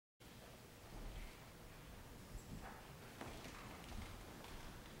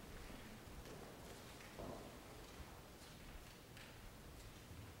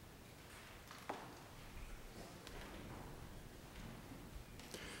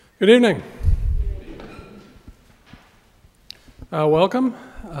Good evening. Welcome.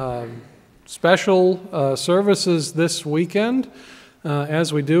 Special services this weekend,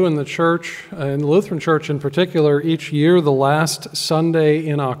 as we do in the church, in the Lutheran Church in particular. Each year, the last Sunday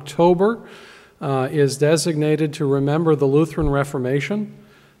in October is designated to remember the Lutheran Reformation,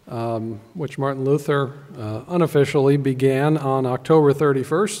 which Martin Luther unofficially began on October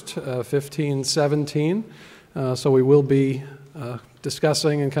 31st, 1517. So we will be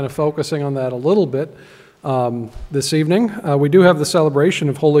discussing and kind of focusing on that a little bit this evening. We do have the celebration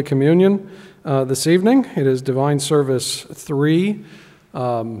of Holy Communion this evening. It is Divine Service 3,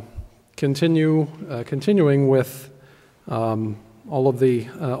 continuing with all of the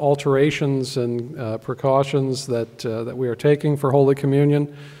alterations and precautions that we are taking for Holy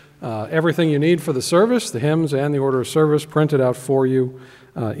Communion. Everything you need for the service, the hymns and the order of service, printed out for you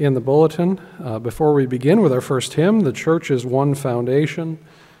in the bulletin. Before we begin with our first hymn, The Church is One Foundation,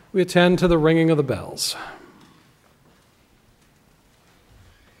 we attend to the ringing of the bells.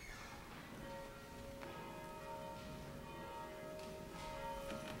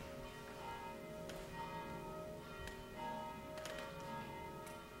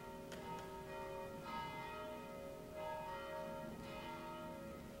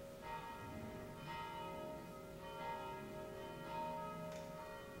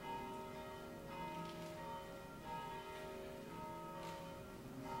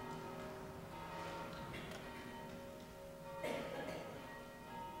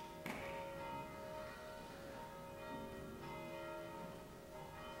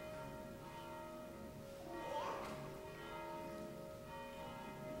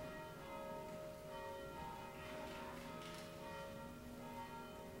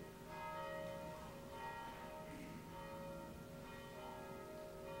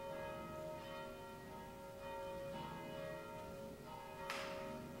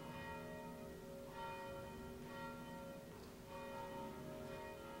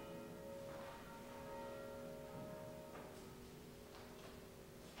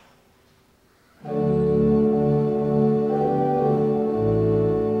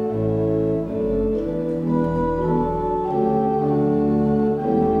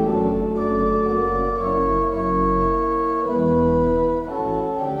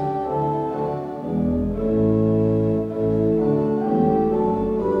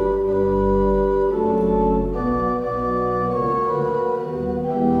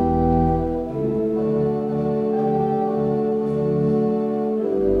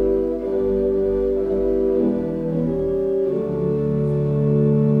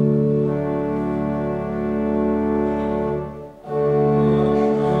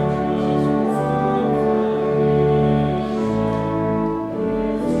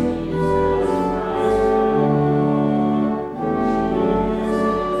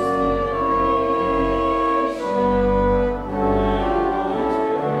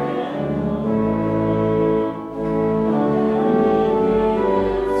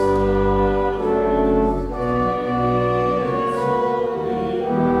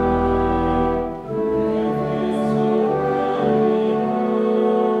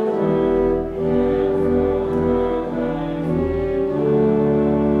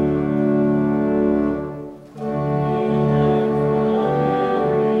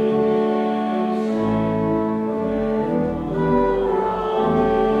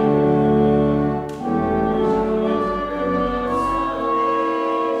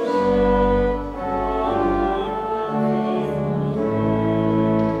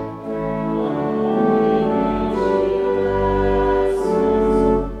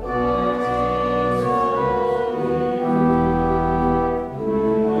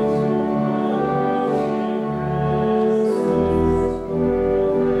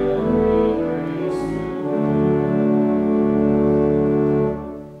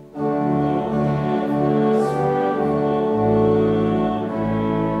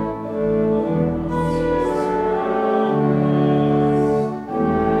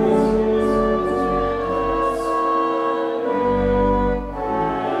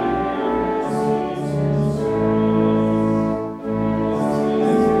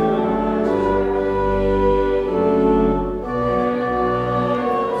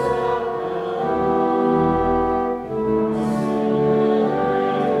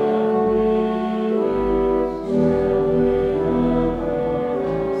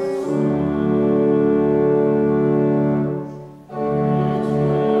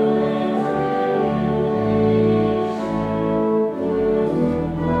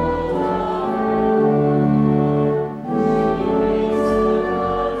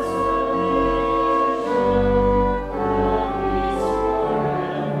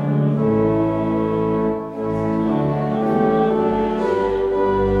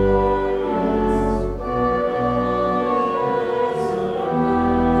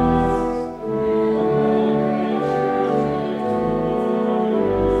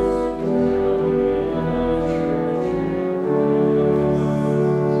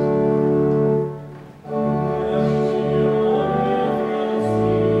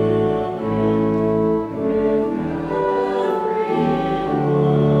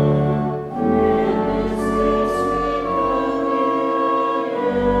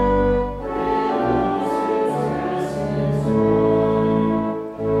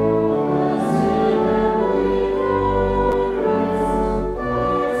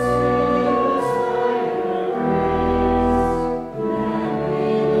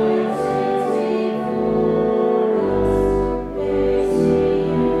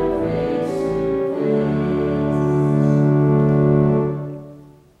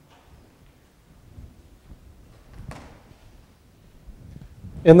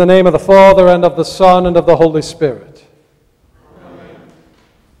 In the name of the Father, and of the Son, and of the Holy Spirit. Amen.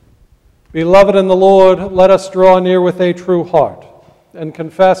 Beloved in the Lord, let us draw near with a true heart and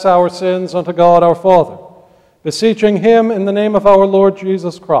confess our sins unto God our Father, beseeching Him in the name of our Lord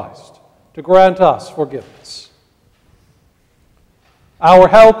Jesus Christ to grant us forgiveness. Our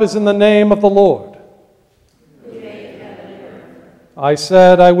help is in the name of the Lord. I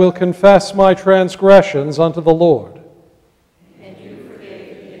said, I will confess my transgressions unto the Lord.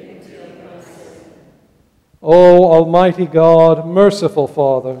 O Almighty God, merciful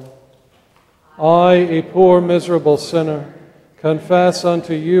Father, I, a poor miserable sinner, confess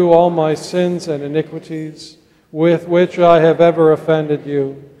unto you all my sins and iniquities, with which I have ever offended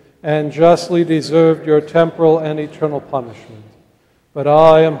you, and justly deserved your temporal and eternal punishment. But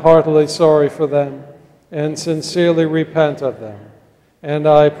I am heartily sorry for them, and sincerely repent of them. And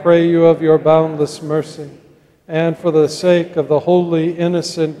I pray you of your boundless mercy, and for the sake of the holy,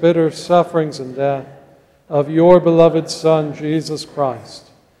 innocent, bitter sufferings and death of your beloved Son, Jesus Christ,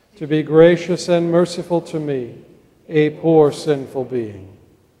 to be gracious and merciful to me, a poor sinful being.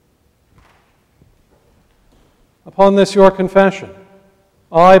 Upon this your confession,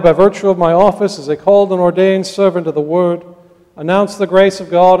 I, by virtue of my office as a called and ordained servant of the Word, announce the grace of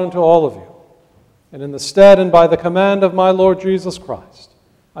God unto all of you. And in the stead and by the command of my Lord Jesus Christ,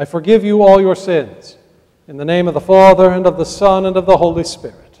 I forgive you all your sins, in the name of the Father, and of the Son, and of the Holy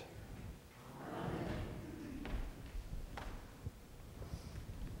Spirit.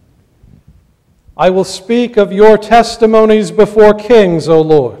 I will speak of your testimonies before kings, O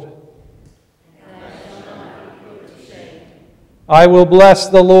Lord. And I shall not be put to shame. I will bless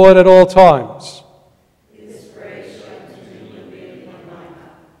the Lord at all times. His praise shall continually be upon my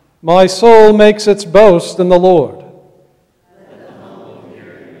mouth. My soul makes its boast in the Lord. Let the humble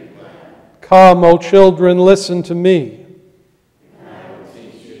hear and be glad. Come, O children, listen to me. And I will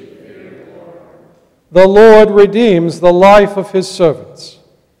teach you the fear of the Lord. The Lord redeems the life of his servants.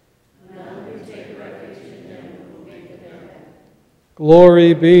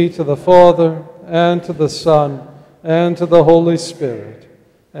 Glory be to the Father, and to the Son, and to the Holy Spirit,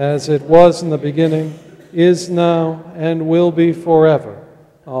 as it was in the beginning, is now, and will be forever.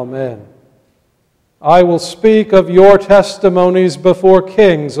 Amen. I will speak of your testimonies before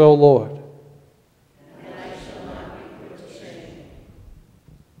kings, O Lord. And I shall not be put to shame.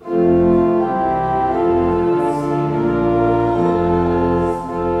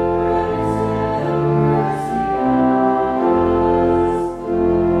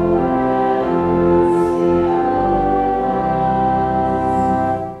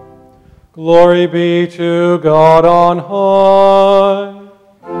 Glory be to God on high.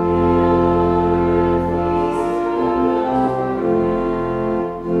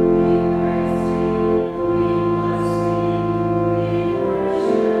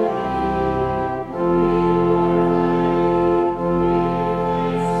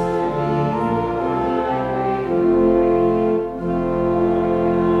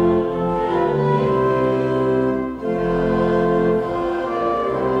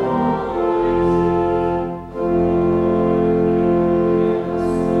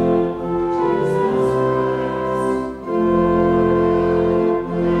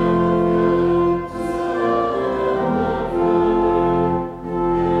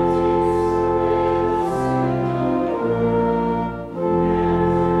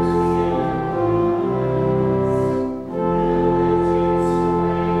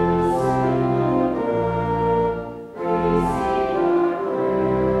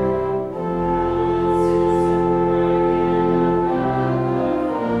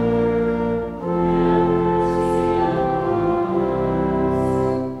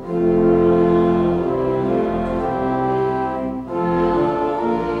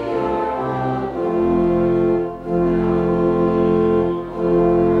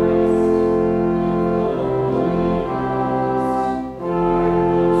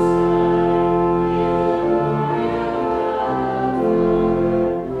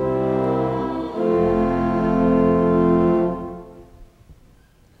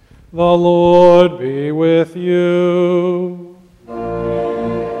 The Lord be with you.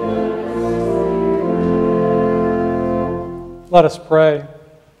 Let us pray.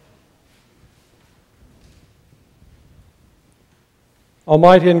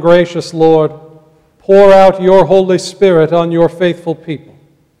 Almighty and gracious Lord, pour out your Holy Spirit on your faithful people.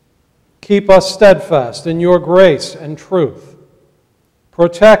 Keep us steadfast in your grace and truth.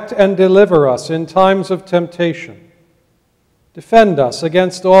 Protect and deliver us in times of temptation. Defend us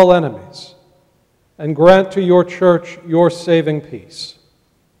against all enemies, and grant to your church your saving peace.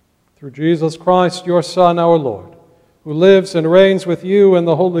 Through Jesus Christ, your Son, our Lord, who lives and reigns with you and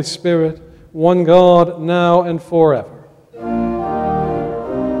the Holy Spirit, one God, now and forever.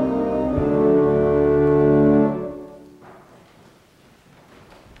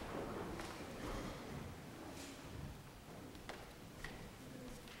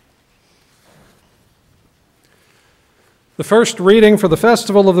 The first reading for the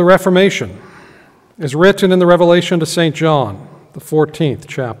festival of the Reformation is written in the Revelation to St. John, the 14th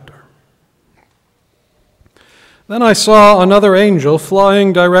chapter. Then I saw another angel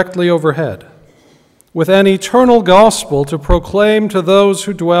flying directly overhead, with an eternal gospel to proclaim to those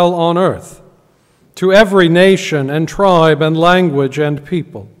who dwell on earth, to every nation and tribe and language and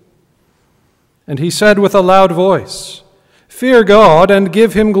people. And he said with a loud voice, "Fear God and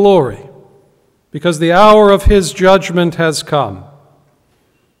give him glory, because the hour of his judgment has come.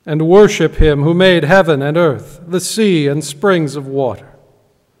 And worship him who made heaven and earth, the sea and springs of water."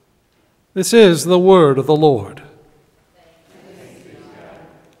 This is the word of the Lord.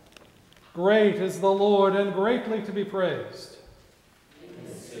 Great is the Lord and greatly to be praised.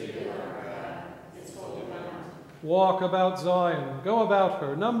 In the city of our God, its holy mountain. Walk about Zion, go about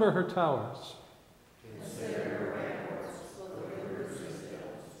her, number her towers. Consider her ramparts, the rivers and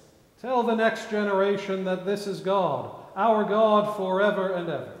hills. Tell the next generation that this is God, our God forever and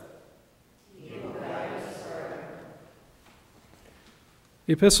ever. He will guide us forever.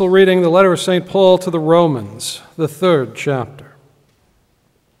 Epistle reading, the letter of St. Paul to the Romans, the 3rd chapter.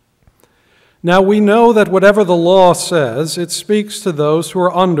 Now we know that whatever the law says, it speaks to those who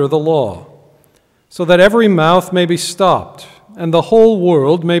are under the law, so that every mouth may be stopped, and the whole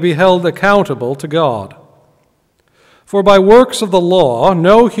world may be held accountable to God. For by works of the law,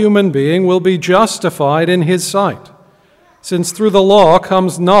 no human being will be justified in his sight, since through the law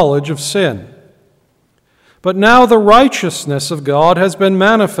comes knowledge of sin. But now the righteousness of God has been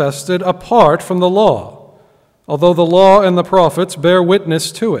manifested apart from the law, although the law and the prophets bear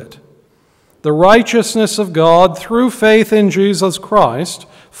witness to it. The righteousness of God through faith in Jesus Christ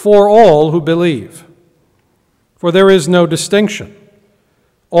for all who believe. For there is no distinction.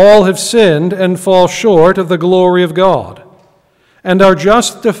 All have sinned and fall short of the glory of God, and are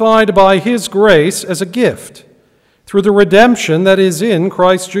justified by his grace as a gift, through the redemption that is in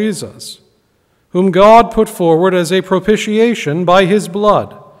Christ Jesus, whom God put forward as a propitiation by his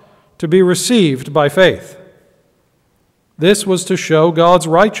blood, to be received by faith. This was to show God's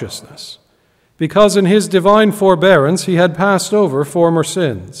righteousness, because in his divine forbearance he had passed over former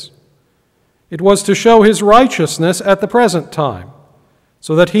sins. It was to show his righteousness at the present time,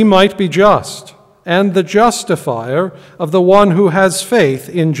 so that he might be just and the justifier of the one who has faith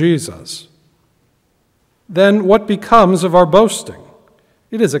in Jesus. Then what becomes of our boasting?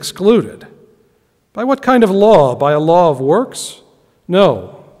 It is excluded. By what kind of law? By a law of works?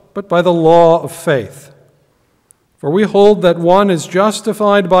 No, but by the law of faith. For we hold that one is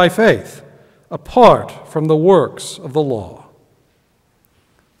justified by faith, apart from the works of the law.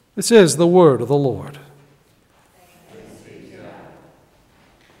 This is the word of the Lord.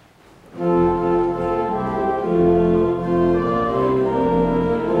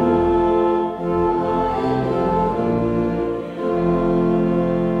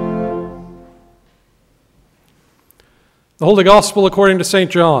 The Holy Gospel according to St.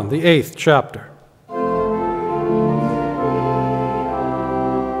 John, the 8th chapter.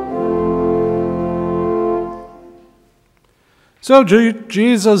 So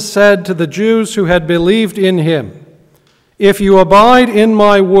Jesus said to the Jews who had believed in him, "If you abide in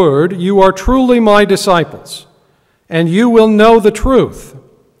my word, you are truly my disciples, and you will know the truth,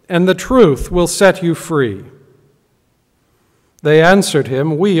 and the truth will set you free." They answered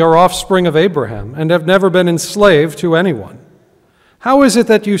him, "We are offspring of Abraham, and have never been enslaved to anyone. How is it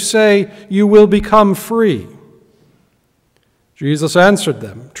that you say you will become free?" Jesus answered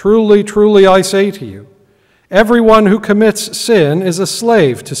them, "Truly, truly, I say to you, everyone who commits sin is a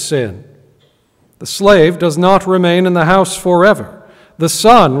slave to sin. The slave does not remain in the house forever. The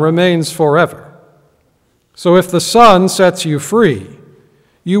Son remains forever. So if the Son sets you free,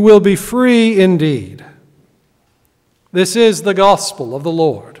 you will be free indeed." This is the gospel of the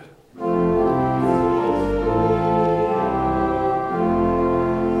Lord.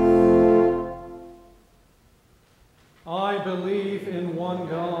 I believe in one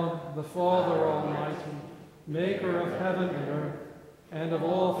God, the Father Almighty, maker of heaven and earth, and of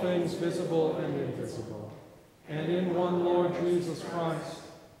all things visible and invisible, and in one Lord Jesus Christ,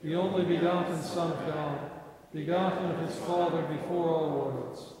 the only begotten Son of God, begotten of his Father before all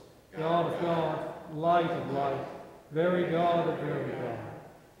worlds, God of God, light of light, very God of very God,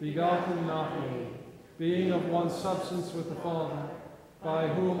 begotten, not made, being of one substance with the Father, by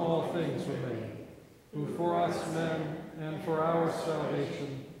whom all things were made. who for us men and for our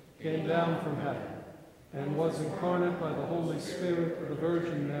salvation came down from heaven, and was incarnate by the Holy Spirit of the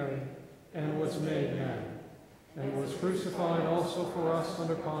Virgin Mary, and was made man, and was crucified also for us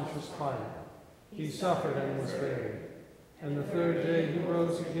under Pontius Pilate. He suffered and was buried, and the third day he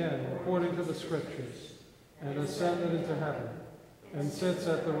rose again, according to the Scriptures, and ascended into heaven, and sits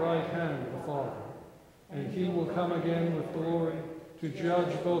at the right hand of the Father. And he will come again with glory to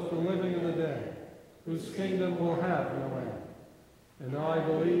judge both the living and the dead, whose kingdom will have no end. And I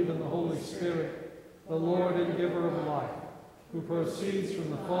believe in the Holy Spirit, the Lord and giver of life, who proceeds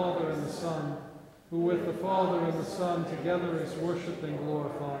from the Father and the Son, who with the Father and the Son together is worshipped and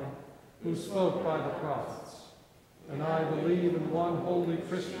glorified, who spoke by the prophets. And I believe in one holy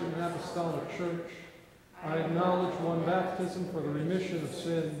Christian apostolic church. I acknowledge one baptism for the remission of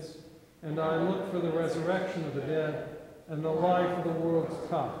sins, and I look for the resurrection of the dead and the life of the world to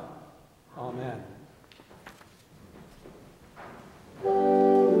come. Amen.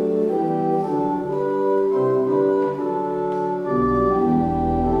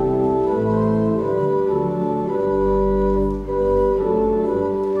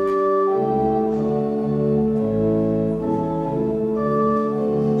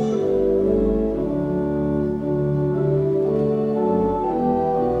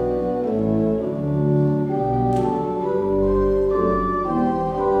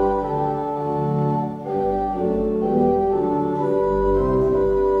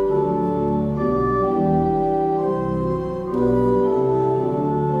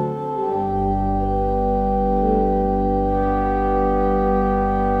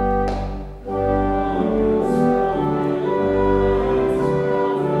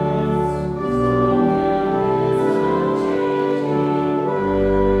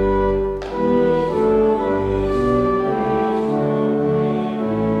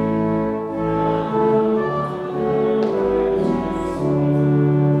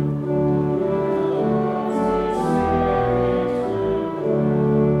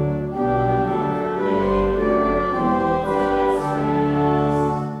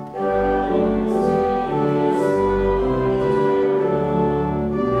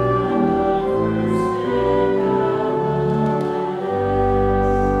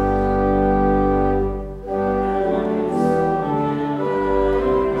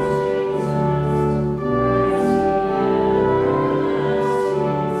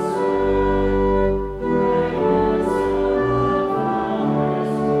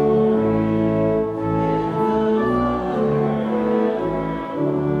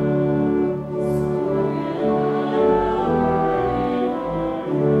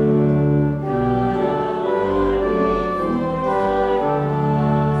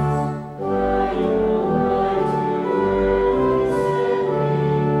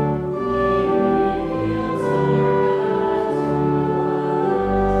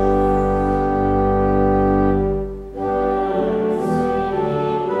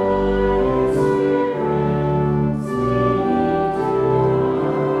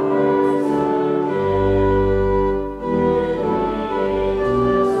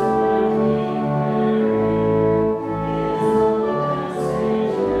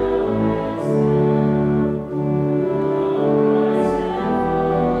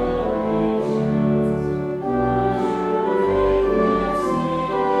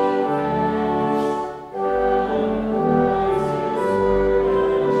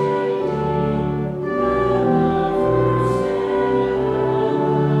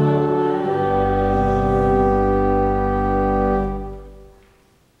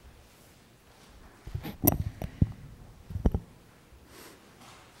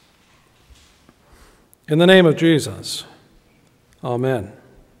 In the name of Jesus, amen.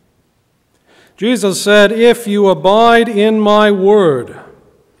 Jesus said, "If you abide in my word,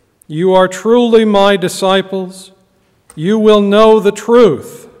 you are truly my disciples. You will know the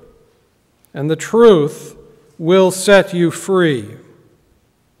truth, and the truth will set you free."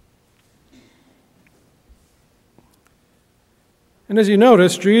 And as you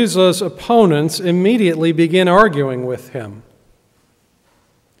notice, Jesus' opponents immediately begin arguing with him.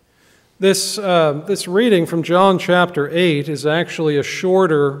 This reading from John chapter 8 is actually a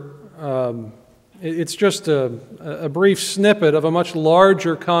shorter, it's just a brief snippet of a much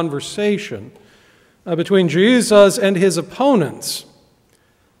larger conversation between Jesus and his opponents.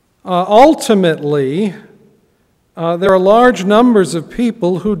 Ultimately, there are large numbers of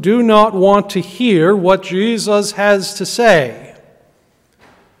people who do not want to hear what Jesus has to say.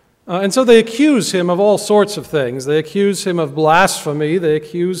 And so they accuse him of all sorts of things. They accuse him of blasphemy. They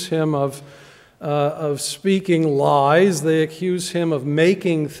accuse him of speaking lies. They accuse him of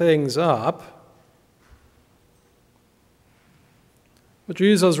making things up. But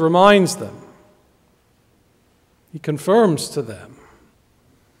Jesus reminds them, he confirms to them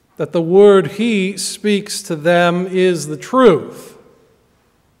that the word he speaks to them is the truth.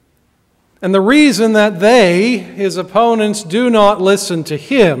 And the reason that they, his opponents, do not listen to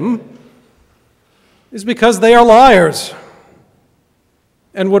him is because they are liars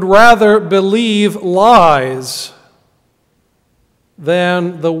and would rather believe lies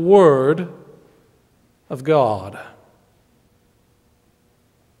than the word of God.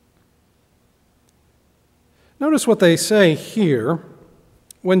 Notice what they say here.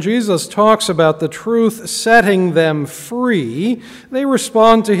 When Jesus talks about the truth setting them free, they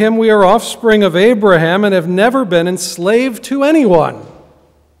respond to him, "We are offspring of Abraham and have never been enslaved to anyone."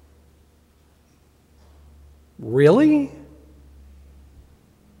 Really?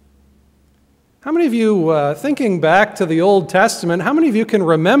 How many of you, thinking back to the Old Testament, how many of you can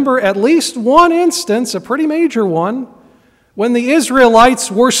remember at least one instance, a pretty major one, when the Israelites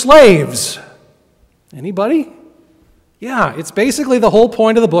were slaves? Anybody? Yeah, it's basically the whole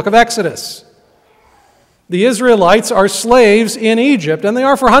point of the book of Exodus. The Israelites are slaves in Egypt, and they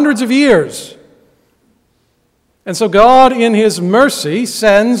are for hundreds of years. And so God, in his mercy,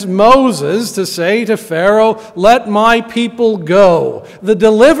 sends Moses to say to Pharaoh, "Let my people go." The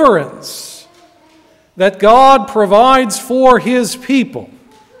deliverance that God provides for his people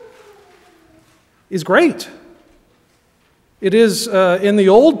is great. It is, in the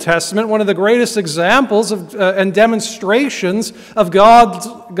Old Testament, one of the greatest examples of, and demonstrations of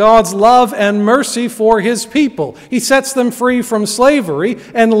God's love and mercy for his people. He sets them free from slavery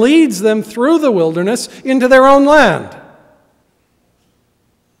and leads them through the wilderness into their own land.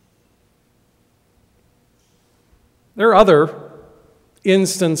 There are other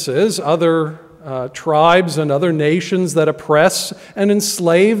instances, other tribes and other nations that oppress and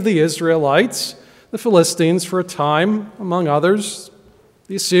enslave the Israelites. The Philistines for a time, among others,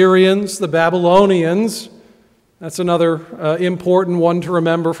 the Assyrians, the Babylonians. That's another important one to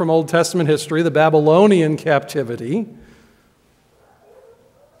remember from Old Testament history, the Babylonian captivity.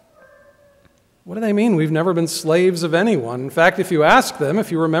 What do they mean? We've never been slaves of anyone. In fact, if you ask them,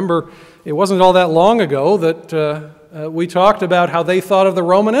 if you remember, it wasn't all that long ago that we talked about how they thought of the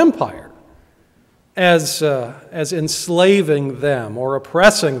Roman Empire as enslaving them or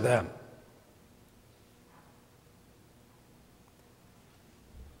oppressing them.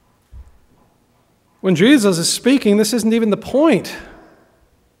 When Jesus is speaking, this isn't even the point.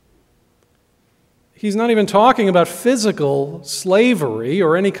 He's not even talking about physical slavery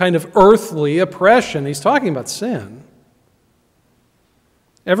or any kind of earthly oppression. He's talking about sin.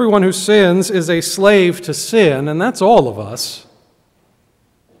 Everyone who sins is a slave to sin, and that's all of us.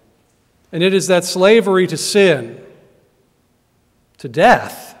 And it is that slavery to sin, to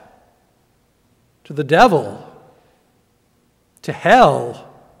death, to the devil, to hell,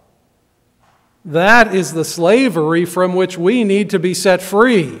 that is the slavery from which we need to be set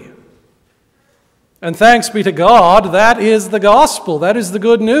free. And thanks be to God, that is the gospel. That is the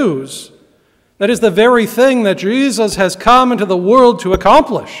good news. That is the very thing that Jesus has come into the world to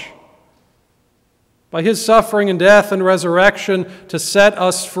accomplish. By his suffering and death and resurrection, to set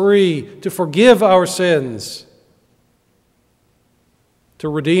us free, to forgive our sins, to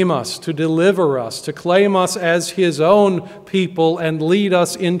redeem us, to deliver us, to claim us as his own people and lead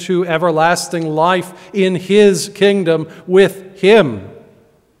us into everlasting life in his kingdom with him.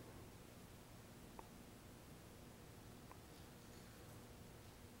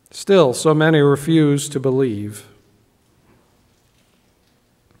 Still, so many refuse to believe.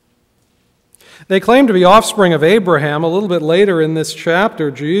 They claim to be offspring of Abraham. A little bit later in this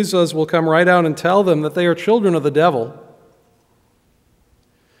chapter, Jesus will come right out and tell them that they are children of the devil,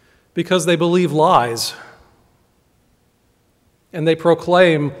 because they believe lies, and they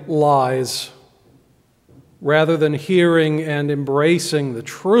proclaim lies rather than hearing and embracing the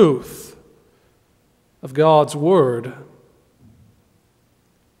truth of God's word.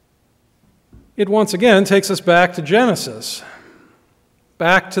 It once again takes us back to Genesis,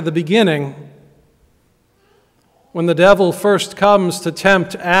 back to the beginning, when the devil first comes to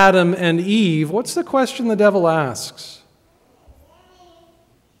tempt Adam and Eve. What's the question the devil asks?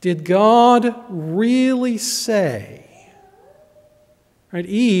 Did God really say? Right,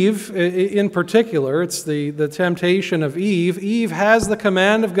 Eve, in particular, it's the temptation of Eve. Eve has the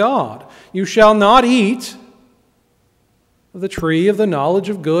command of God. You shall not eat of the tree of the knowledge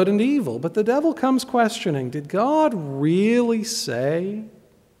of good and evil. But the devil comes questioning, did God really say?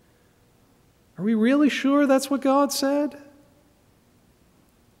 Are we really sure that's what God said?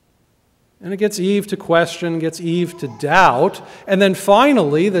 And it gets Eve to question, gets Eve to doubt. And then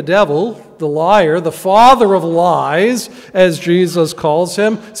finally, the devil, the liar, the father of lies, as Jesus calls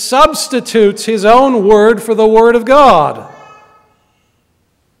him, substitutes his own word for the word of God.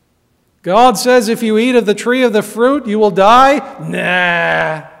 God says, if you eat of the tree of the fruit, you will die.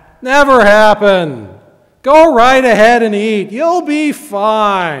 Nah, never happen. Go right ahead and eat. You'll be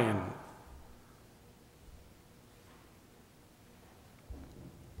fine.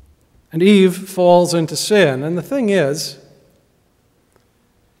 And Eve falls into sin. And the thing is,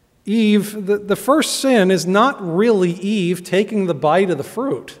 Eve, the first sin is not really Eve taking the bite of the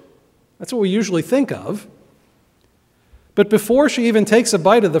fruit. That's what we usually think of. But before she even takes a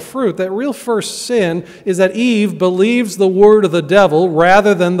bite of the fruit, that real first sin is that Eve believes the word of the devil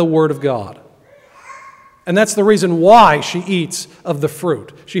rather than the word of God. And that's the reason why she eats of the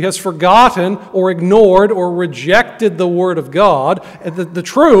fruit. She has forgotten or ignored or rejected the word of God, the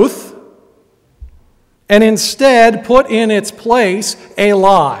truth, and instead put in its place a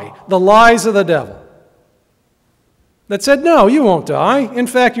lie, the lies of the devil, that said, no, you won't die. In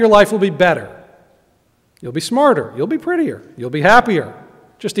fact, your life will be better. You'll be smarter. You'll be prettier. You'll be happier.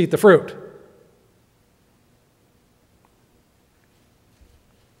 Just eat the fruit.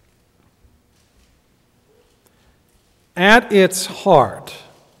 At its heart,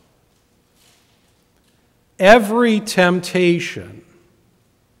 every temptation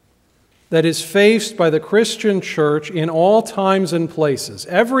that is faced by the Christian church in all times and places,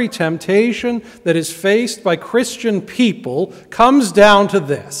 every temptation that is faced by Christian people comes down to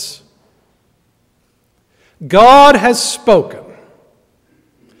this. God has spoken.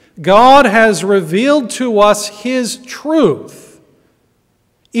 God has revealed to us His truth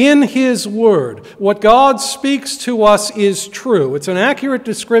in His Word. What God speaks to us is true. It's an accurate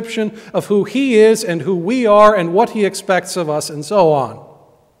description of who He is and who we are and what He expects of us and so on.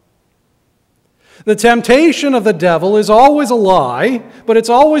 The temptation of the devil is always a lie, but it's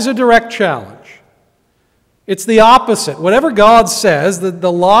always a direct challenge. It's the opposite. Whatever God says,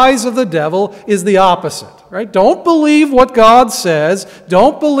 the lies of the devil is the opposite, right? Don't believe what God says.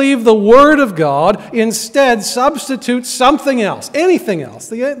 Don't believe the Word of God. Instead, substitute something else, anything else.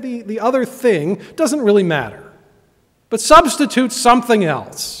 The other thing doesn't really matter. But substitute something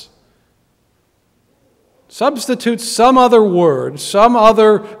else. Substitute some other word, some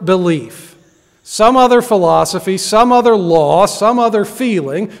other belief, some other philosophy, some other law, some other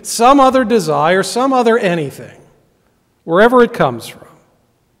feeling, some other desire, some other anything, wherever it comes from.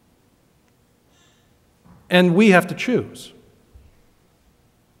 And we have to choose.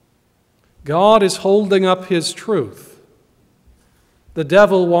 God is holding up His truth. The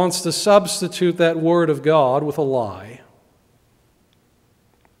devil wants to substitute that word of God with a lie.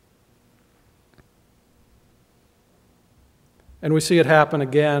 And we see it happen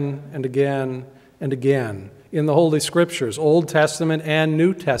again and again and again in the Holy Scriptures, Old Testament and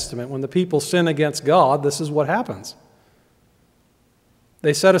New Testament. When the people sin against God, this is what happens.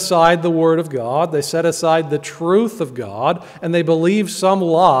 They set aside the Word of God, they set aside the truth of God, and they believe some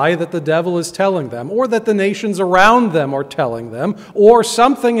lie that the devil is telling them, or that the nations around them are telling them, or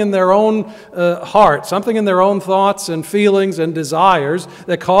something in their own heart, something in their own thoughts and feelings and desires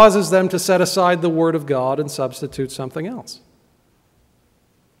that causes them to set aside the Word of God and substitute something else.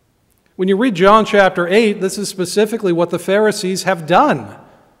 When you read John chapter 8, this is specifically what the Pharisees have done.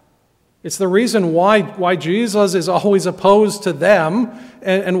 It's the reason why Jesus is always opposed to them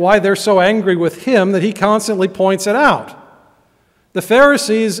and why they're so angry with Him that He constantly points it out. The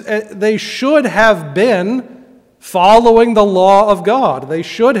Pharisees, they should have been following the law of God. They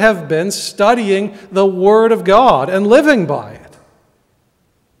should have been studying the Word of God and living by it.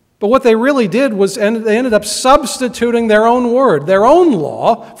 But what they really did was they ended up substituting their own word, their own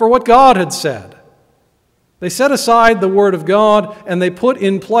law, for what God had said. They set aside the Word of God and they put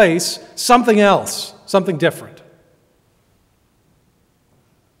in place something else, something different.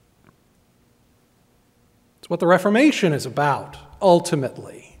 It's what the Reformation is about,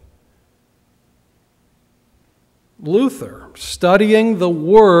 ultimately. Luther, studying the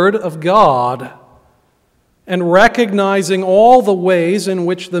Word of God and recognizing all the ways in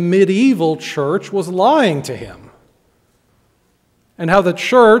which the medieval church was lying to him. And how the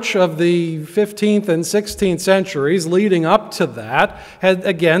church of the 15th and 16th centuries leading up to that had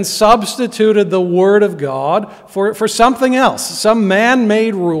again substituted the Word of God for something else, some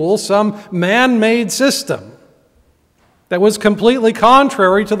man-made rule, some man-made system that was completely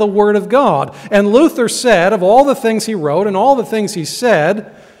contrary to the Word of God. And Luther said, of all the things he wrote and all the things he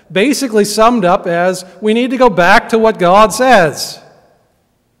said, basically summed up as, we need to go back to what God says.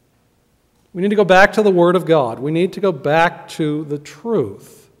 We need to go back to the Word of God. We need to go back to the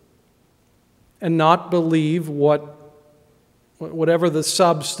truth. and not believe whatever the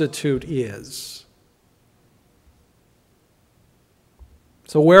substitute is.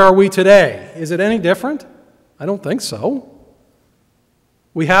 So where are we today? Is it any different? I don't think so.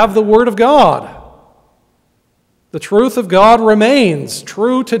 We have the Word of God. The truth of God remains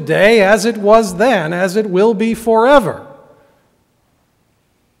true today as it was then, as it will be forever.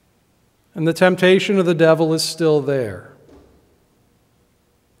 And the temptation of the devil is still there.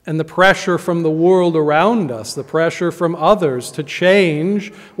 And the pressure from the world around us, the pressure from others to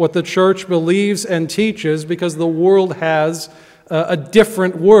change what the church believes and teaches because the world has a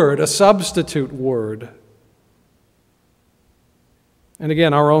different word, a substitute word. And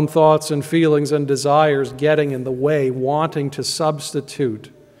again, our own thoughts and feelings and desires getting in the way, wanting to substitute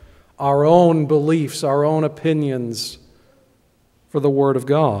our own beliefs, our own opinions for the Word of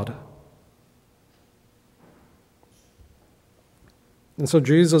God. And so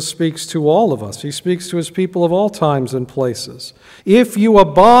Jesus speaks to all of us. He speaks to His people of all times and places. If you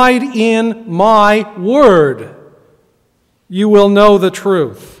abide in my word, you will know the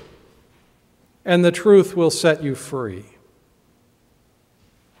truth, and the truth will set you free.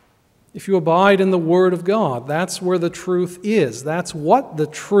 If you abide in the Word of God, that's where the truth is. That's what the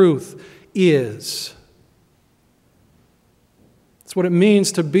truth is. It's what it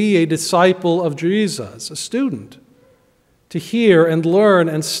means to be a disciple of Jesus, a student, to hear and learn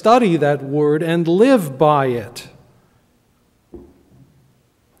and study that Word and live by it.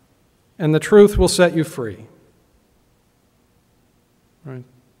 And the truth will set you free. Right?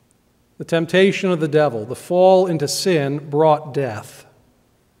 The temptation of the devil, the fall into sin, brought death.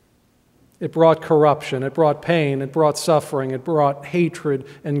 It brought corruption, it brought pain, it brought suffering, it brought hatred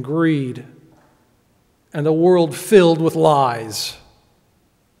and greed, and a world filled with lies.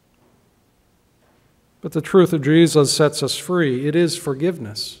 But the truth of Jesus sets us free. It is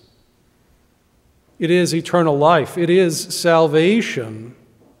forgiveness. It is eternal life. It is salvation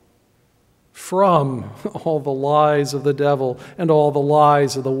from all the lies of the devil and all the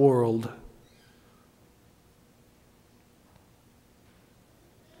lies of the world.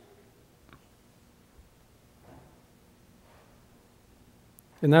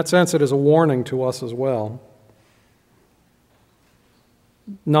 In that sense, it is a warning to us as well,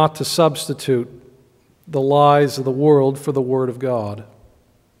 not to substitute the lies of the world for the Word of God.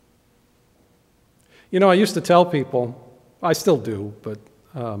 You know, I used to tell people, I still do, but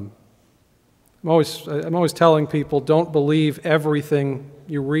I'm always telling people, don't believe everything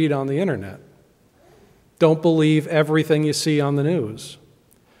you read on the internet. Don't believe everything you see on the news.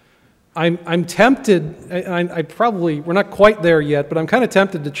 I'm tempted, we're not quite there yet, but I'm kind of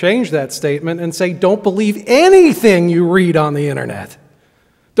tempted to change that statement and say, don't believe anything you read on the internet.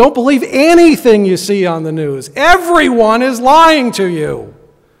 Don't believe anything you see on the news. Everyone is lying to you.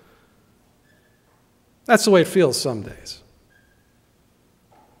 That's the way it feels some days.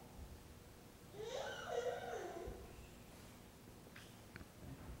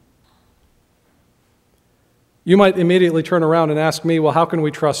 You might immediately turn around and ask me, well, how can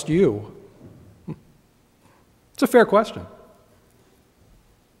we trust you? It's a fair question.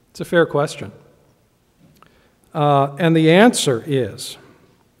 It's a fair question. And the answer is,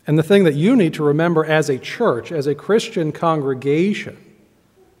 and the thing that you need to remember as a church, as a Christian congregation,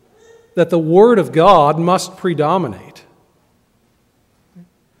 that the Word of God must predominate.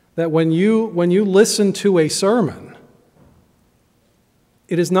 That when you listen to a sermon,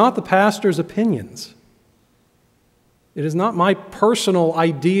 it is not the pastor's opinions. It is not my personal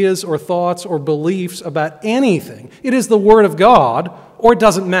ideas or thoughts or beliefs about anything. It is the Word of God, or it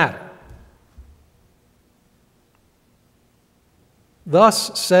doesn't matter.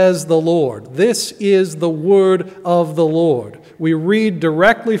 Thus says the Lord. This is the word of the Lord. We read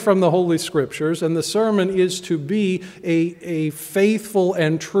directly from the Holy Scriptures, and the sermon is to be a faithful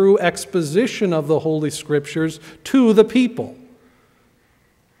and true exposition of the Holy Scriptures to the people.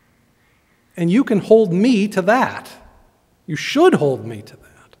 And you can hold me to that. You should hold me to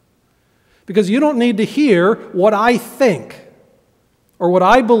that. Because you don't need to hear what I think or what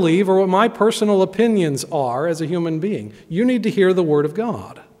I believe or what my personal opinions are as a human being. You need to hear the Word of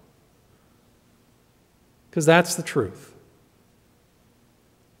God. Because that's the truth.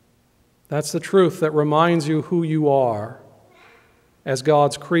 That's the truth that reminds you who you are as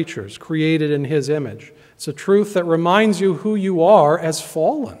God's creatures, created in His image. It's a truth that reminds you who you are as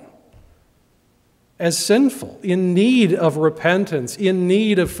fallen, as sinful, in need of repentance, in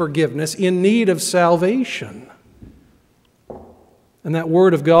need of forgiveness, in need of salvation. And that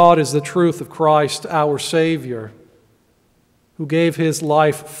Word of God is the truth of Christ, our Savior, who gave his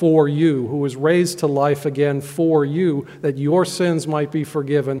life for you, who was raised to life again for you, that your sins might be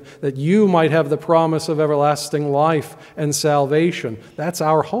forgiven, that you might have the promise of everlasting life and salvation. That's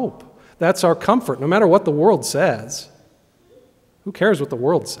our hope. That's our comfort, no matter what the world says. Who cares what the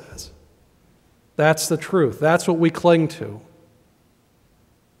world says? That's the truth. That's what we cling to.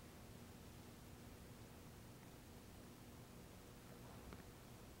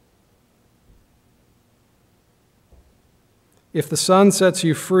 If the Son sets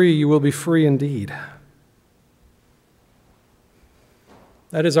you free, you will be free indeed.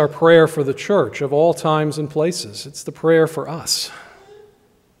 That is our prayer for the church of all times and places. It's the prayer for us.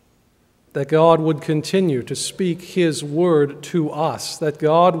 That God would continue to speak his word to us. That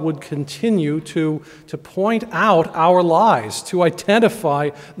God would continue to point out our lies, to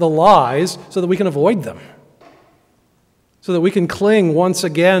identify the lies so that we can avoid them. So that we can cling once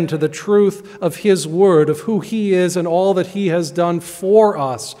again to the truth of his word, of who he is and all that he has done for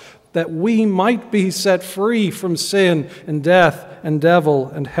us, that we might be set free from sin and death and devil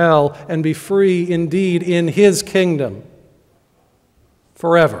and hell, and be free indeed in his kingdom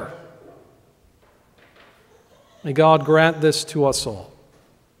forever. May God grant this to us all.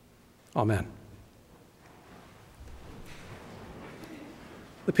 Amen.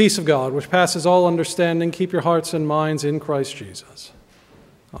 The peace of God, which passes all understanding, keep your hearts and minds in Christ Jesus.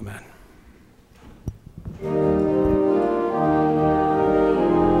 Amen.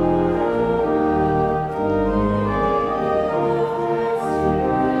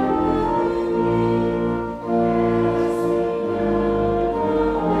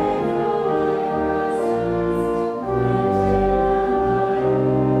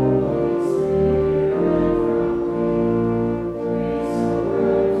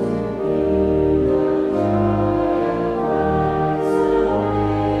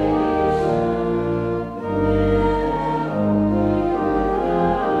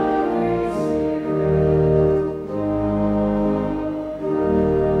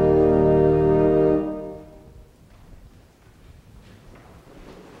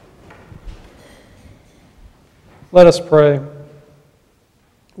 Let us pray.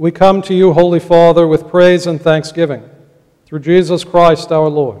 We come to you, Holy Father, with praise and thanksgiving, through Jesus Christ our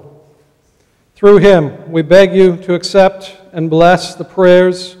Lord. Through him, we beg you to accept and bless the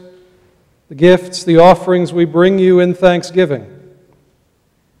prayers, the gifts, the offerings we bring you in thanksgiving,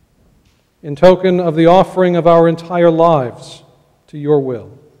 in token of the offering of our entire lives to your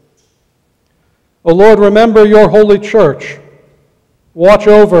will. O Lord, remember your holy church. Watch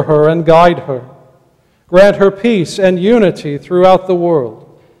over her and guide her. Grant her peace and unity throughout the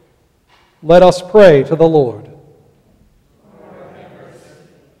world. Let us pray to the Lord.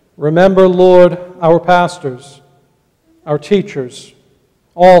 Remember, Lord, our pastors, our teachers,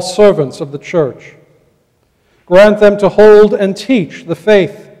 all servants of the church. Grant them to hold and teach the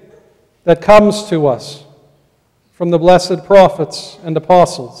faith that comes to us from the blessed prophets and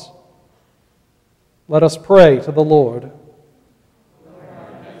apostles. Let us pray to the Lord.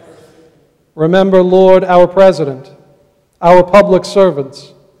 Remember, Lord, our President, our public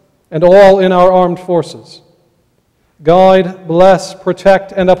servants, and all in our armed forces. Guide, bless,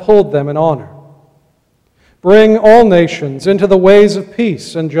 protect, and uphold them in honor. Bring all nations into the ways of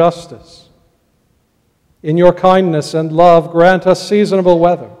peace and justice. In your kindness and love, grant us seasonable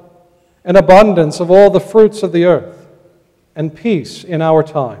weather, an abundance of all the fruits of the earth, and peace in our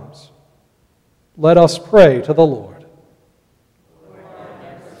times. Let us pray to the Lord.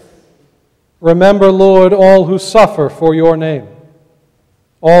 Remember, Lord, all who suffer for your name,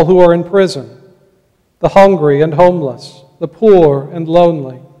 all who are in prison, the hungry and homeless, the poor and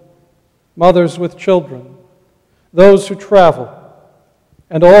lonely, mothers with children, those who travel,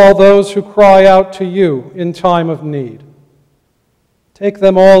 and all those who cry out to you in time of need. Take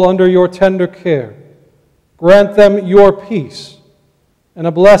them all under your tender care. Grant them your peace and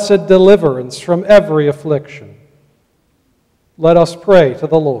a blessed deliverance from every affliction. Let us pray to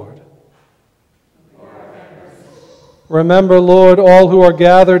the Lord. Remember, Lord, all who are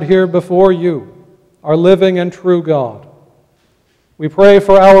gathered here before you, our living and true God. We pray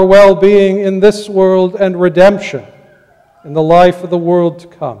for our well-being in this world and redemption in the life of the world to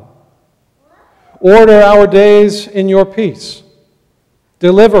come. Order our days in your peace.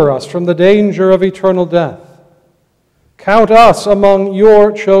 Deliver us from the danger of eternal death. Count us among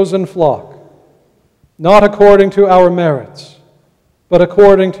your chosen flock, not according to our merits, but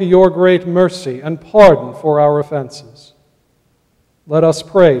according to your great mercy and pardon for our offenses. Let us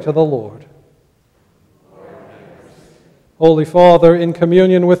pray to the Lord. Holy Father, in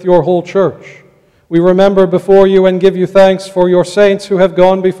communion with your whole church, we remember before you and give you thanks for your saints who have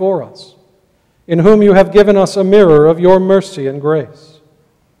gone before us. in whom you have given us a mirror of your mercy and grace.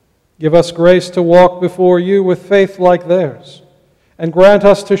 Give us grace to walk before you with faith like theirs, and grant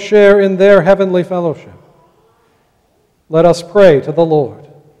us to share in their heavenly fellowship. Let us pray to the Lord.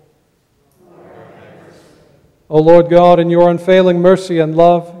 O Lord God, in your unfailing mercy and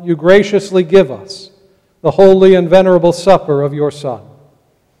love, you graciously give us the holy and venerable supper of your Son.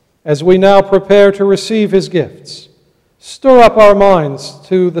 As we now prepare to receive his gifts, stir up our minds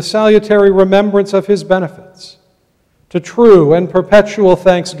to the salutary remembrance of his benefits, to true and perpetual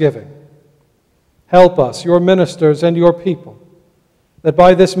thanksgiving. Help us, your ministers and your people, that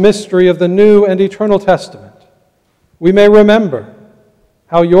by this mystery of the new and eternal testament, we may remember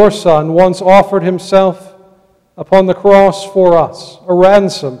how your Son once offered himself upon the cross for us, a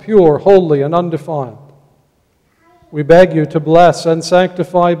ransom pure, holy, and undefiled. We beg you to bless and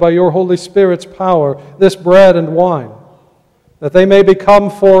sanctify by your Holy Spirit's power this bread and wine, that they may become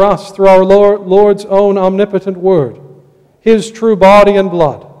for us, through our Lord's own omnipotent word, his true body and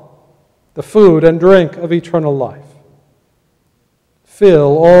blood, the food and drink of eternal life.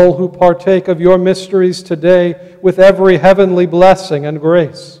 Fill all who partake of your mysteries today with every heavenly blessing and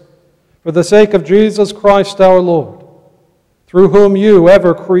grace, for the sake of Jesus Christ our Lord, through whom you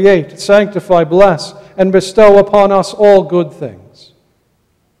ever create, sanctify, bless, and bestow upon us all good things.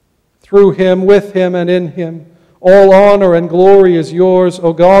 Through him, with him, and in him, all honor and glory is yours,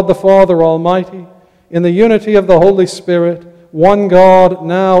 O God the Father Almighty, in the unity of the Holy Spirit, one God,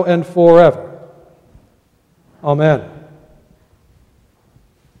 now and forever. Amen.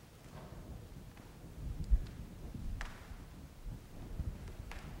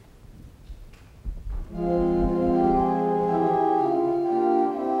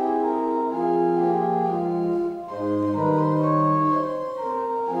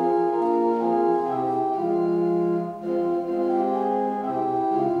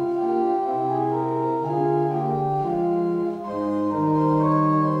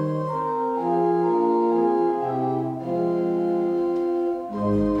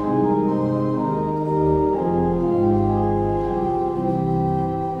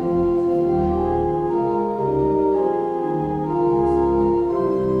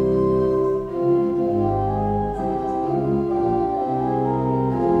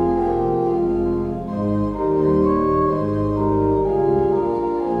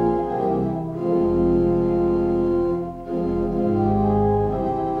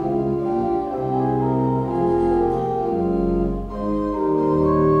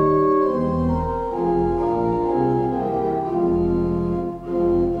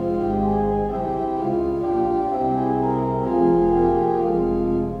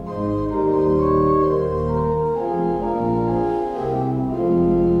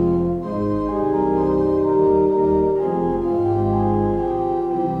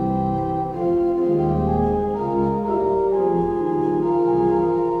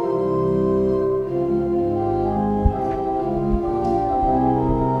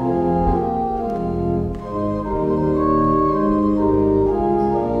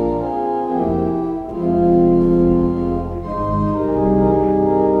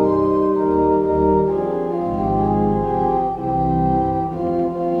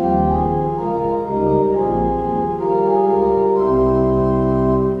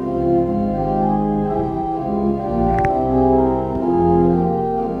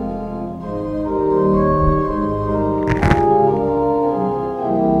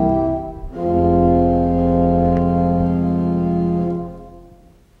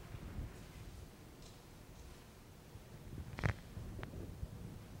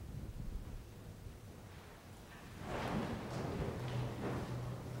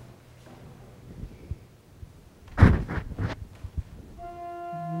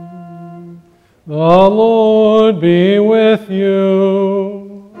 The Lord be with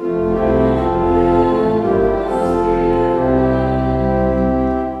you.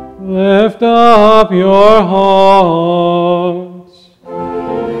 Lift up your hearts.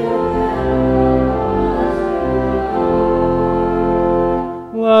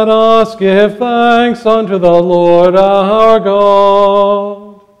 Let us give thanks unto the Lord our God.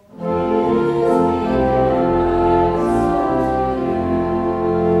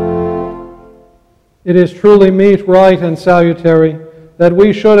 It is truly meet, right, and salutary that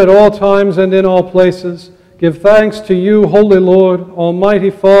we should at all times and in all places give thanks to you, Holy Lord, Almighty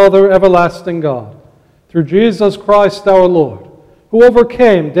Father, everlasting God, through Jesus Christ our Lord, who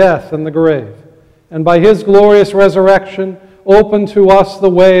overcame death and the grave, and by his glorious resurrection opened to us the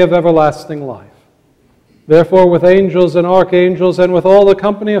way of everlasting life. Therefore, with angels and archangels and with all the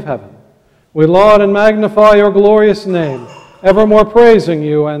company of heaven, we laud and magnify your glorious name, evermore praising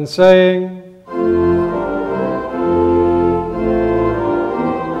you and saying,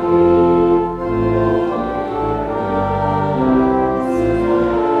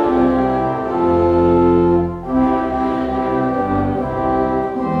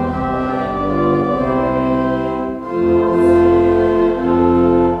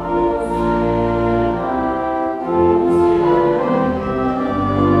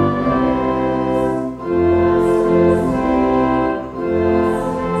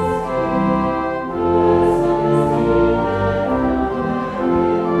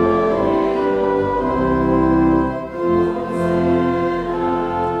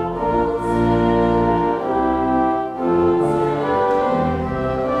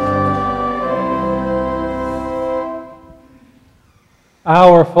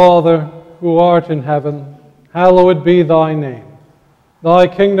 Our Father, who art in heaven, hallowed be thy name. Thy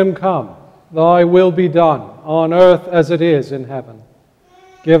kingdom come, thy will be done, on earth as it is in heaven.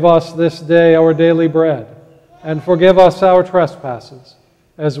 Give us this day our daily bread, and forgive us our trespasses,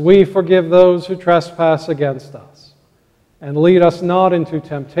 as we forgive those who trespass against us. And lead us not into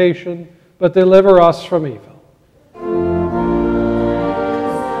temptation, but deliver us from evil.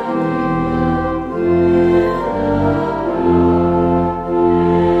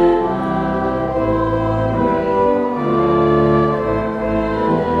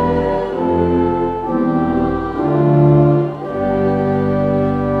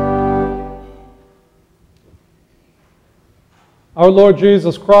 Our Lord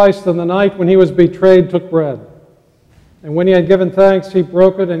Jesus Christ, on the night when he was betrayed, took bread. And when he had given thanks, he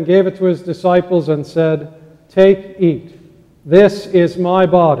broke it and gave it to his disciples and said, "Take, eat. This is my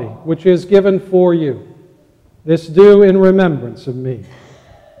body, which is given for you. This do in remembrance of me."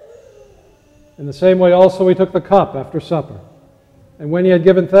 In the same way also he took the cup after supper. And when he had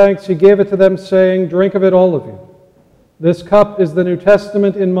given thanks, he gave it to them, saying, "Drink of it, all of you. This cup is the New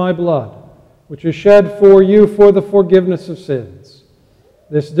Testament in my blood, which is shed for you for the forgiveness of sins.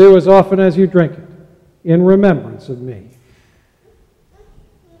 This do as often as you drink it, in remembrance of me."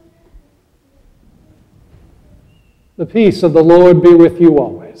 The peace of the Lord be with you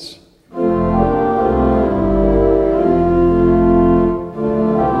always.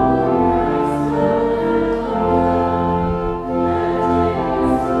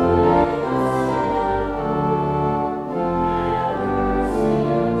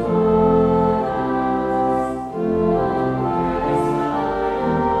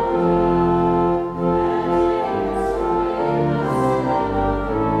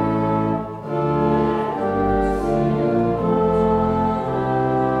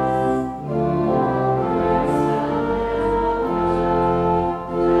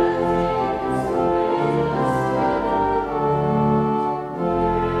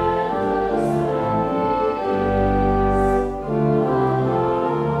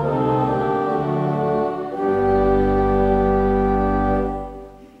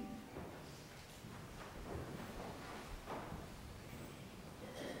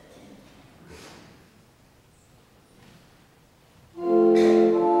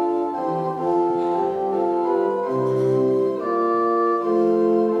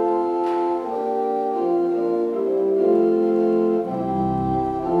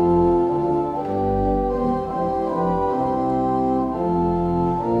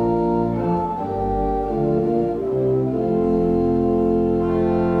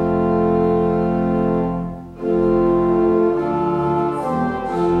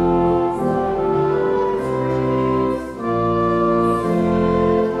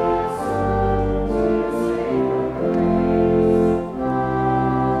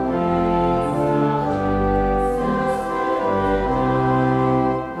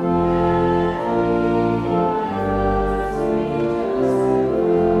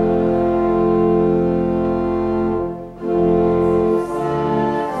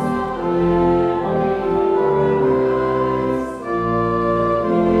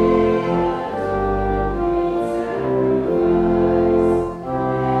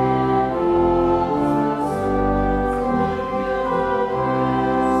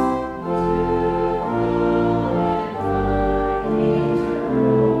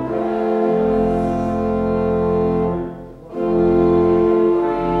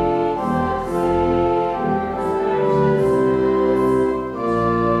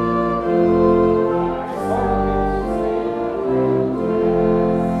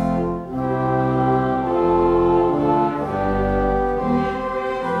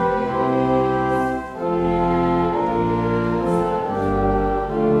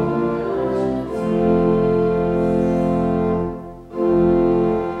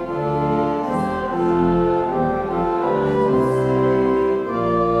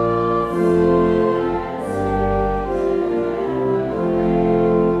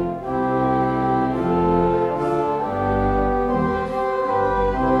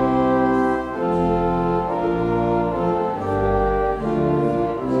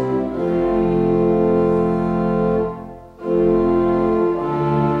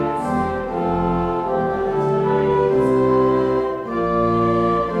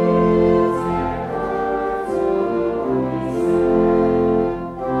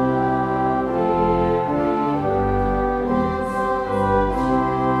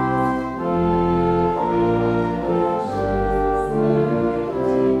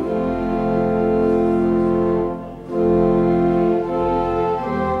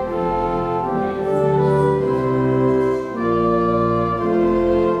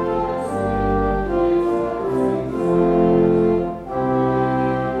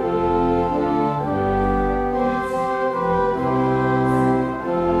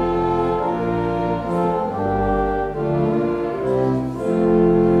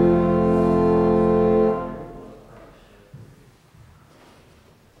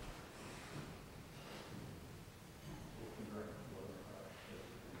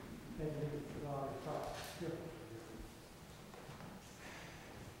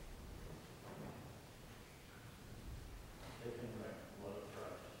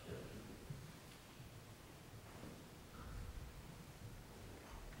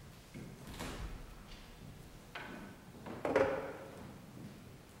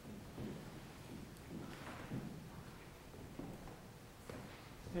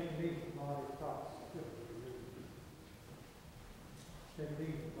 Take these body thoughts, take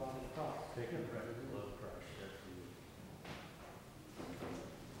these body thoughts, Take and drink the blood of Christ shed for you.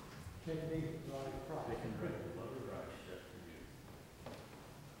 take these body thoughts, Take and drink the blood of Christ shed for you.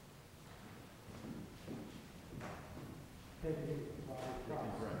 take these body Take and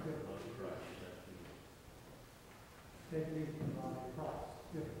thoughts, drink the blood of Christ shed for you. take these body thoughts,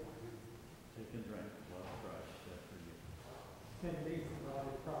 Take and drink the blood of Christ shed for you. take these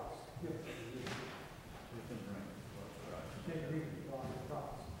body thoughts, Take and drink the blood of Christ take shed for these you. body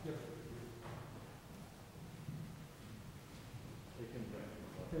thoughts, Take and drink the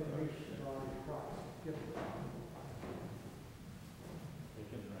blood take of these Christ shed for body you. thoughts, Take and drink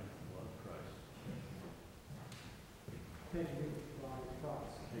the blood of Christ shed for you. take these body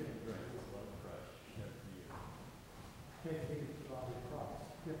thoughts, Take and drink the blood of Christ shed for you. take these body thoughts,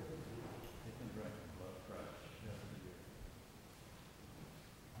 Take and drink the blood of Christ shed for you.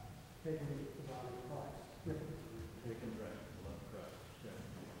 take these body thoughts, Take and drink the blood of Christ shed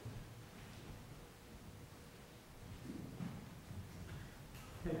for you.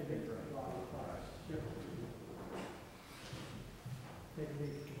 take Take and these drink the blood body of thoughts, Christ shed for you. take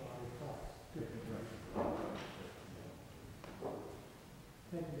these body thoughts, Take and drink the blood of Christ shed for you.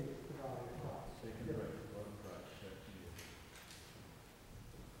 take these body thoughts, Take and drink the blood of Christ shed for you.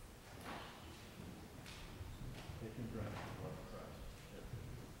 Take and drink the blood of Christ shed for you.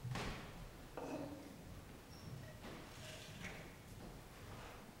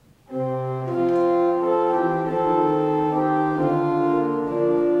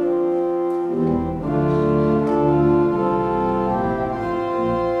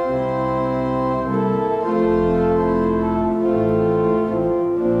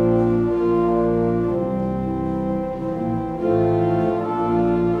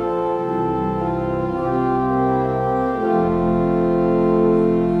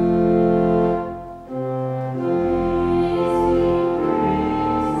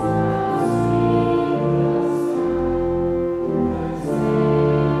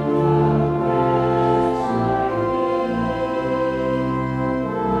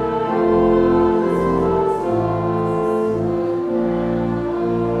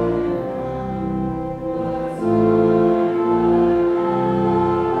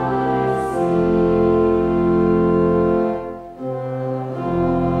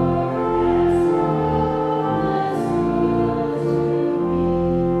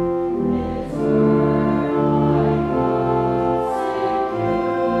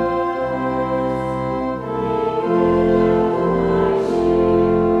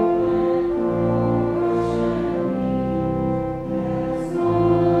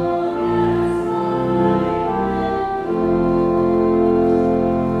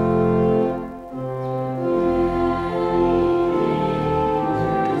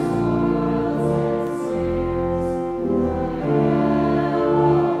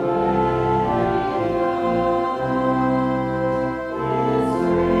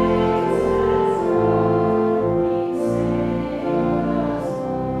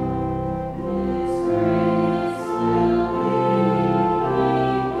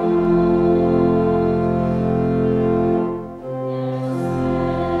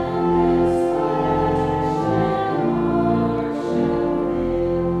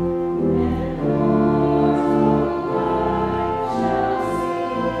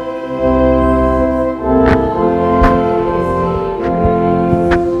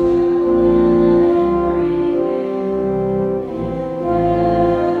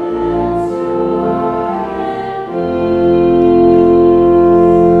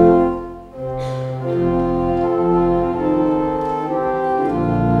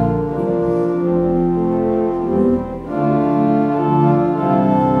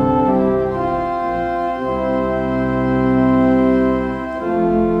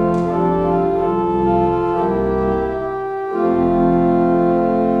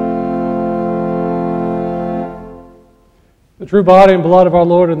 The true body and blood of our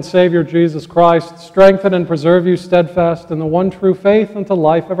Lord and Savior Jesus Christ strengthen and preserve you steadfast in the one true faith unto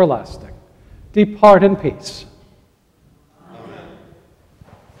life everlasting. Depart in peace. Amen.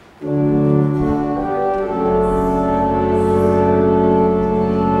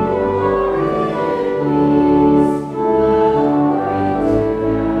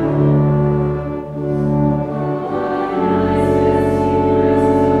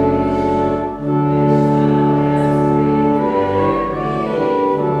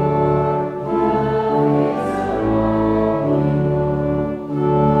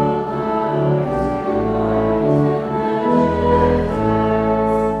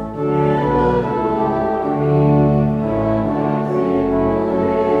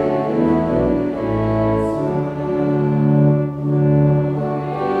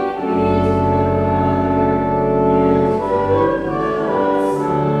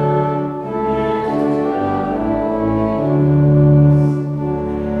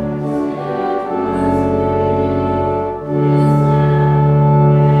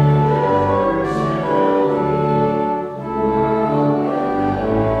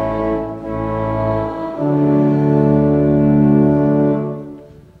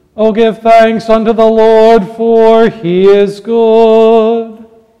 will give thanks unto the Lord, for he is good.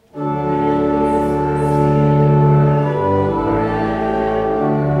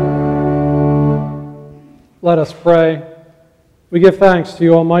 Let us pray. We give thanks to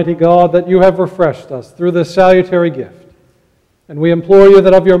you, Almighty God, that you have refreshed us through this salutary gift. And we implore you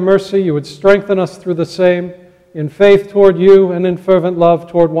that of your mercy you would strengthen us through the same, in faith toward you and in fervent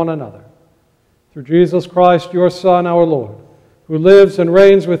love toward one another. Through Jesus Christ, your Son, our Lord, who lives and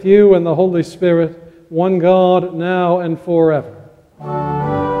reigns with you and the Holy Spirit, one God, now and forever.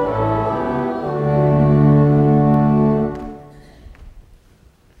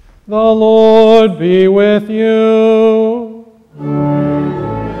 The Lord be with you.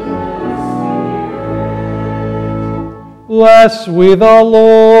 Bless we the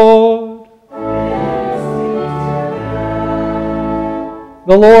Lord.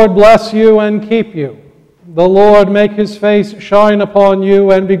 The Lord bless you and keep you. The Lord make his face shine upon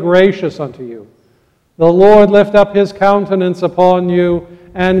you and be gracious unto you. The Lord lift up his countenance upon you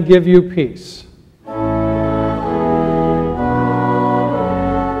and give you peace.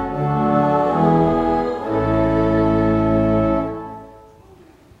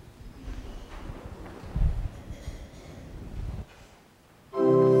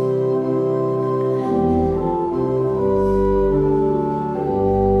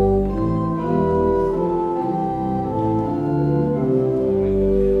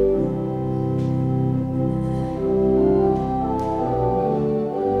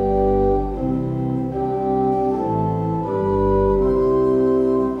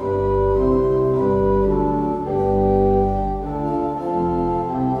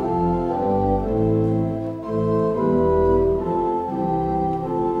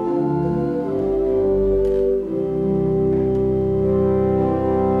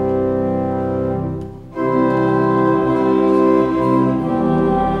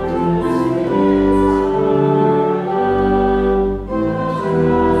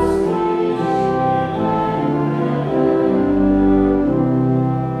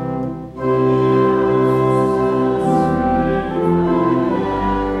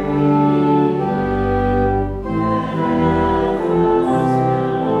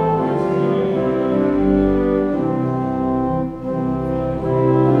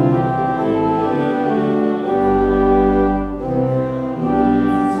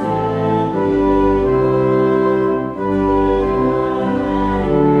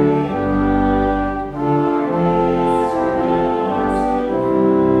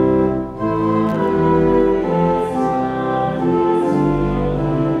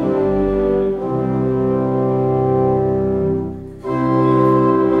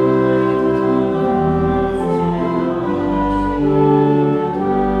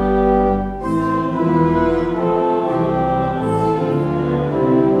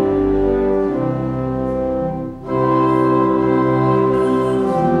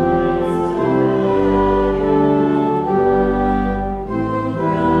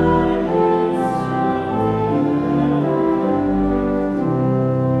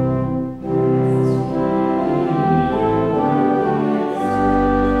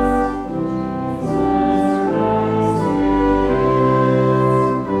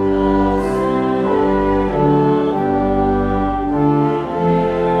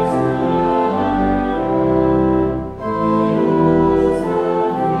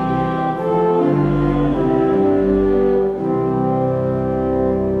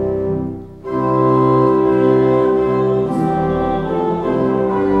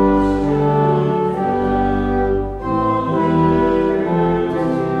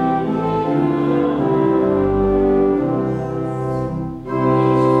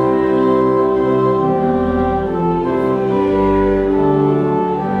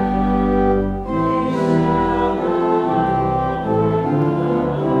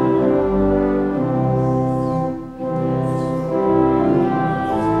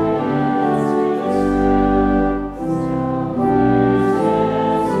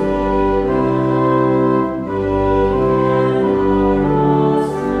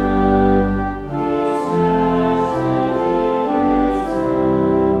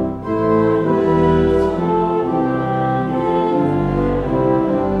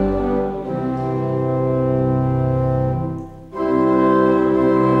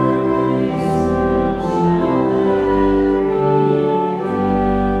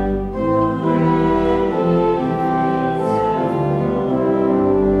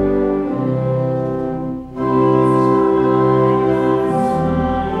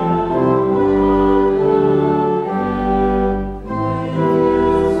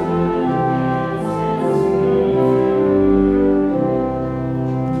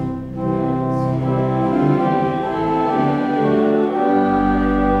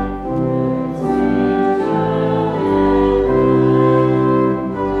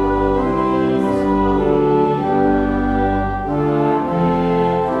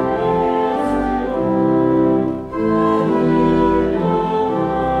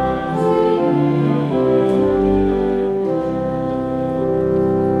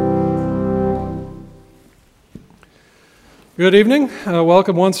 Good evening.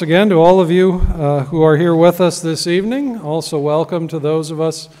 Welcome once again to all of you who are here with us this evening. Also welcome to those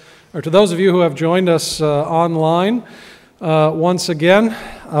of you who have joined us online. Once again,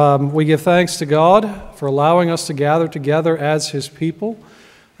 we give thanks to God for allowing us to gather together as His people.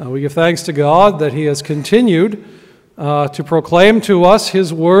 We give thanks to God that He has continued to proclaim to us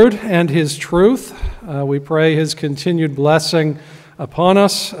His Word and His truth. We pray His continued blessing upon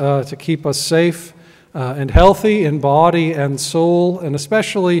us to keep us safe and healthy in body and soul, and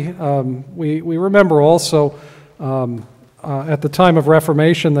especially we remember also at the time of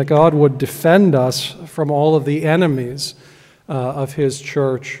Reformation that God would defend us from all of the enemies of His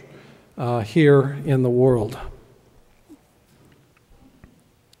church here in the world.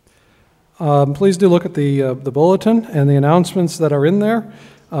 Please do look at the bulletin and the announcements that are in there.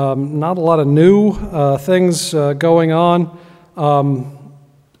 Not a lot of new things going on.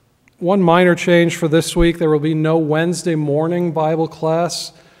 One minor change for this week: there will be no Wednesday morning Bible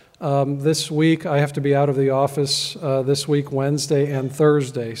class this week. I have to be out of the office this week, Wednesday and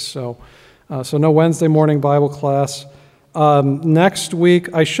Thursday, so no Wednesday morning Bible class. Next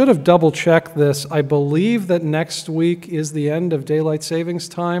week, I should have double-checked this. I believe that next week is the end of daylight savings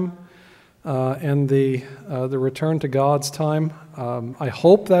time and the return to God's time. I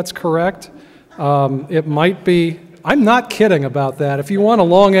hope that's correct. It might be. I'm not kidding about that. If you want a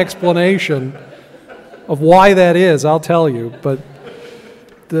long explanation of why that is, I'll tell you. But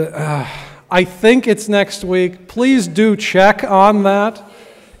I think it's next week. Please do check on that.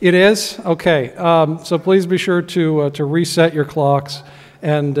 It is? Okay. So please be sure to reset your clocks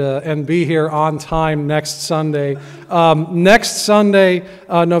and be here on time next Sunday. Next Sunday,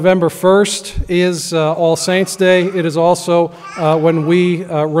 November 1st, is All Saints' Day. It is also when we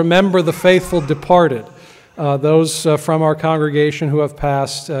remember the faithful departed. Those from our congregation who have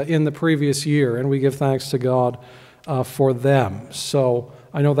passed in the previous year, and we give thanks to God for them. So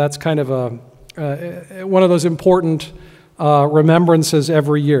I know that's kind of one of those important remembrances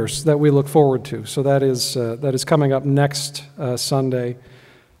every year that we look forward to. So that is coming up next Sunday,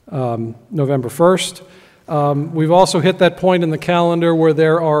 November 1st. We've also hit that point in the calendar where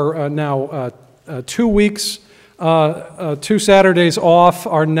there are now 2 weeks. 2 Saturdays off.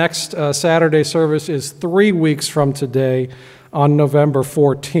 Our next Saturday service is 3 weeks from today on November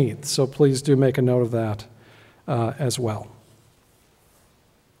 14th. So please do make a note of that as well.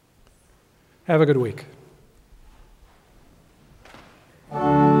 Have a good week.